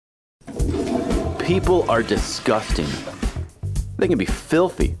People are disgusting. They can be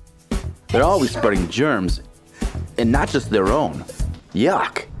filthy. They're always spreading germs, and not just their own.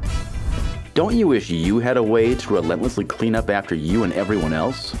 Yuck. Don't you wish you had a way to relentlessly clean up after you and everyone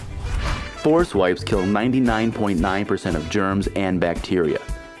else? Force wipes kill 99.9% of germs and bacteria,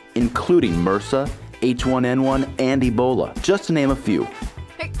 including MRSA, H1N1, and Ebola, just to name a few.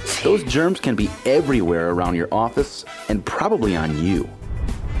 Those germs can be everywhere around your office and probably on you.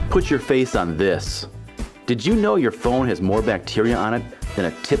 Put your face on this. Did you know your phone has more bacteria on it than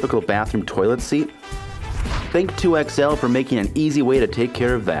a typical bathroom toilet seat? Thank 2XL for making an easy way to take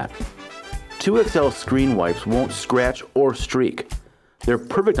care of that. 2XL screen wipes won't scratch or streak. They're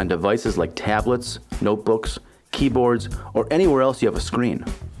perfect on devices like tablets, notebooks, keyboards, or anywhere else you have a screen.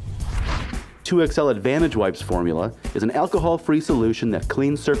 2XL Advantage Wipes formula is an alcohol-free solution that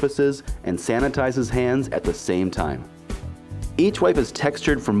cleans surfaces and sanitizes hands at the same time. Each wipe is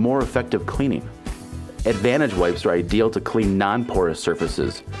textured for more effective cleaning. Advantage wipes are ideal to clean non-porous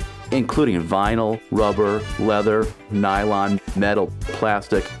surfaces, including vinyl, rubber, leather, nylon, metal,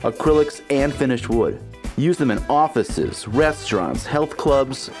 plastic, acrylics, and finished wood. Use them in offices, restaurants, health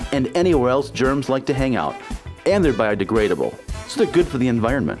clubs, and anywhere else germs like to hang out. And they're biodegradable, so they're good for the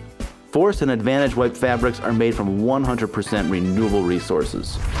environment. Force and Advantage wipe fabrics are made from 100% renewable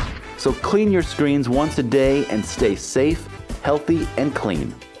resources. So clean your screens once a day and stay safe, healthy, and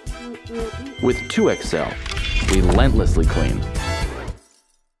clean. With 2XL, relentlessly clean.